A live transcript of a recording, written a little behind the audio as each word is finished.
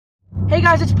Hey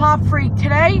guys, it's Pop Freak.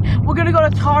 Today we're gonna go to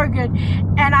Target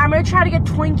and I'm gonna try to get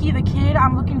Twinkie the kid.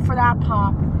 I'm looking for that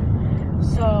pop.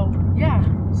 So yeah,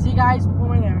 see you guys when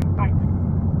we're there. Bye.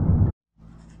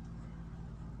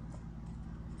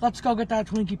 Let's go get that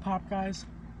Twinkie pop, guys.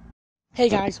 Hey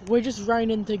guys, we're just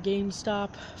running into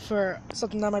GameStop for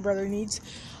something that my brother needs.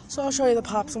 So I'll show you the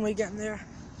pops when we get in there.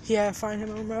 Yeah, find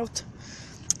him a remote.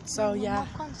 So yeah.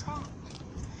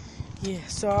 Yeah,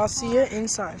 so I'll see you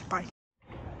inside. Bye.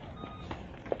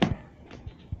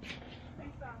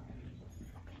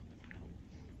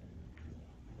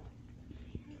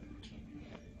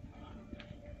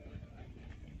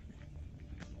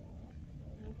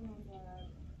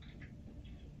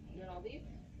 And then all these.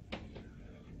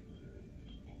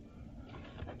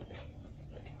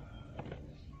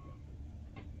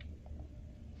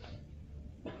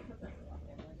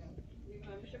 You have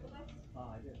membership with us? I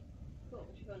did. Cool.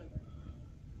 What's your phone number?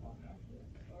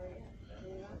 Or yeah, turn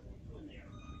it around.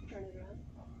 Turn it around.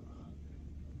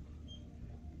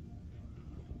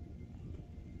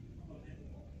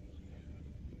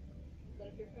 Set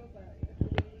up your profile. You have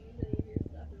to use any of your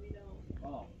stuff if you don't.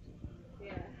 Oh.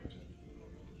 Yeah.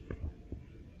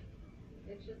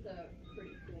 It's just a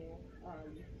pretty cool.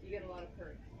 You get a lot of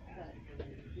perks that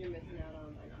you're missing out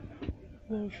on by not having it.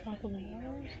 Little chocolate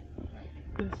bars.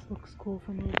 This looks cool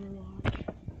from Overwatch.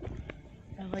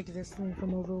 I like this thing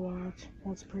from Overwatch.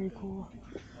 That's pretty cool.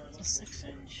 It's a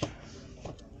 6-inch.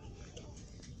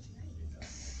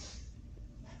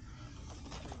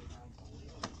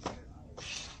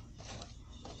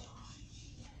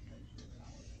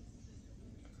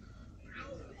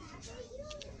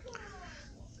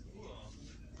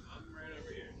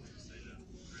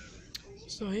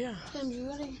 So yeah. Tim, you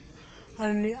ready?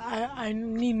 I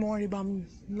need more, but I'm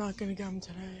not gonna get them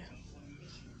today.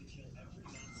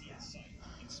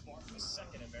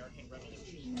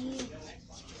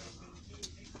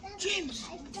 James!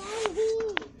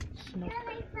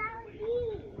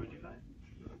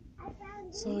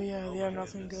 So yeah, they have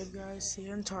nothing good, guys. See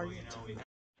you in Target.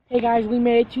 Hey guys, we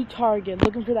made it to Target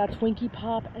looking for that Twinkie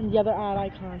pop and the other ad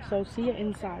icon. So see you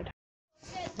inside.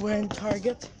 We're in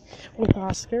Target with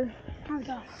Oscar. Here we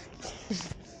go.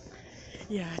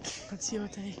 Yeah, let's see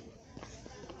what they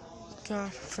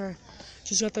got for.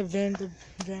 Just got the Vantage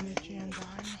and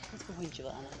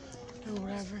or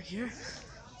whatever here.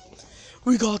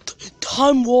 We got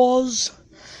Time Wars.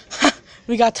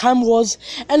 We got Time Wars,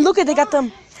 and look at they got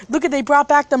them. Look at they brought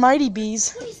back the Mighty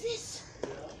Bees. What is this?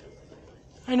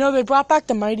 I know they brought back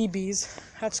the Mighty Bees.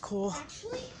 That's cool.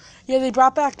 Actually? Yeah, they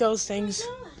brought back those things.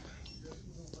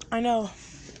 I know.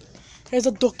 There's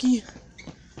a ducky.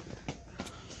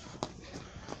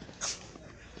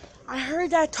 I heard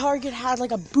that Target had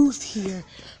like a booth here,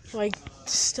 like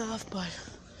stuff, but I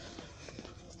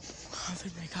don't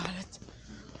think they got it.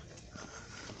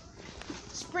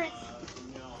 Sprint.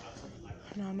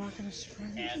 No, I'm not gonna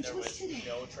sprint. And there was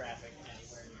no traffic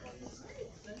anywhere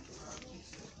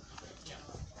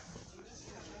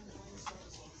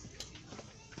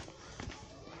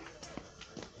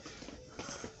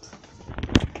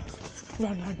near.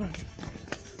 Run.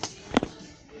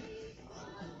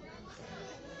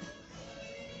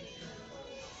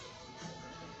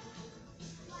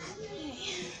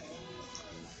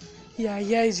 Yeah,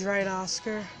 he's right,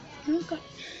 Oscar. Okay.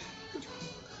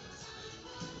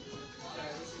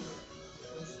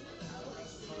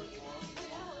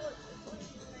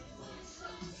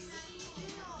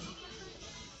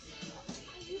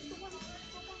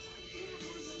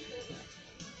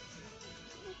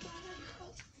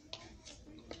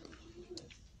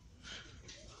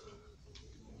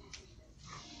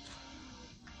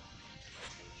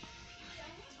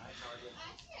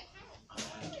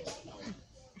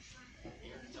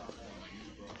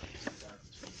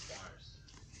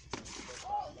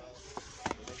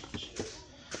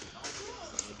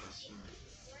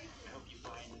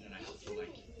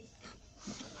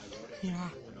 Yeah.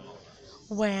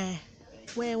 Where?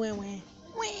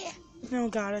 No,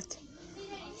 got it.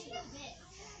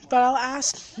 But I'll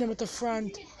ask them at the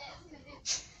front.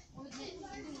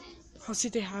 I'll see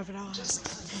if they have it. I'll ask.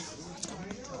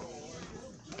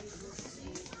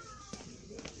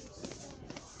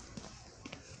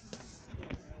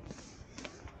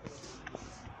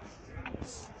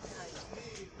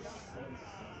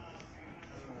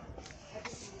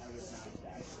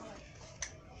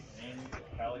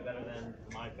 Probably better than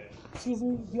my pick. Excuse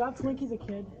me, do you have Twinkie the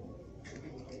kid?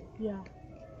 Yeah.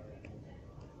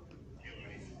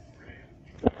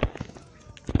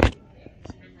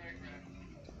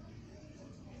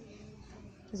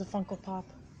 There's a Funko Pop.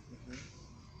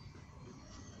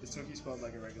 Is Twinkie spelled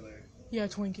like a regular? Yeah,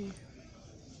 Twinkie.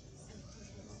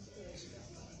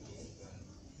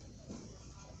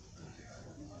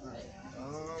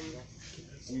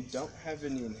 don't have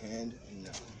any in hand,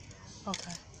 no.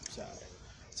 Okay, So,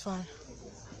 it's fine.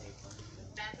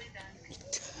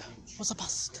 What's a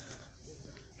bust?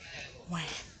 Wait.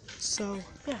 So,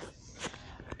 yeah.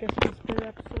 I guess that's the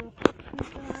episode.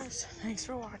 Hey guys, thanks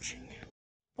for watching.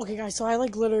 Okay guys, so I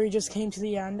like literally just came to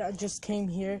the end. I just came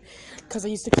here because I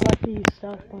used to collect these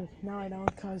stuff, but now I don't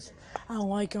because I don't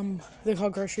like them. They're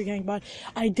called grocery gang, but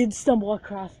I did stumble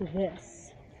across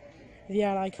this. The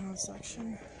ad icon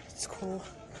section. It's cool.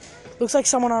 Looks like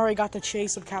someone already got the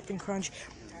chase of Captain Crunch,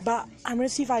 but I'm gonna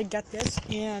see if I get this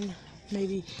and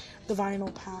maybe the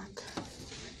vinyl pack.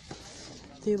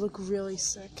 They look really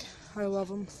sick. I love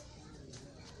them.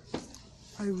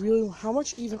 How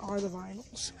much even are the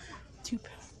vinyls? 2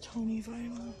 Tony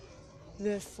vinyl.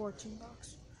 They're $14.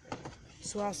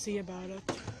 So I'll see about it.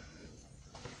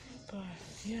 But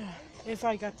yeah, if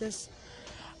I got this,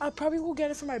 I probably will get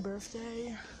it for my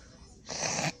birthday.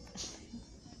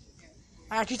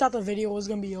 I actually thought the video was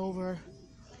gonna be over,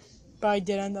 but I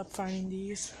did end up finding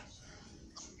these,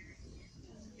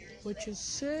 which is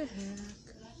sick.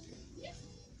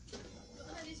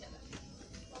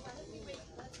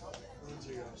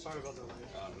 sorry about that.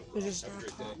 They're just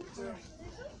not popular.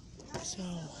 So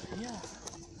yeah,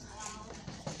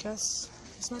 I guess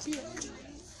this might be it.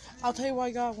 I'll tell you what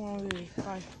I got when I'll leave.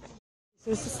 Bye. So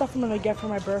this is stuff I'm gonna get for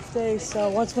my birthday. So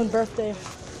once my birthday,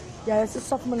 this is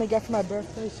stuff I'm gonna get for my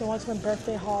birthday. So once my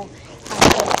birthday haul,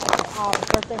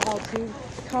 birthday haul 2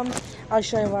 comes, I'll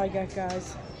show you what I get,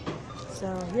 guys.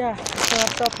 So yeah,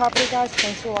 so properly, guys.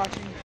 Thanks for watching.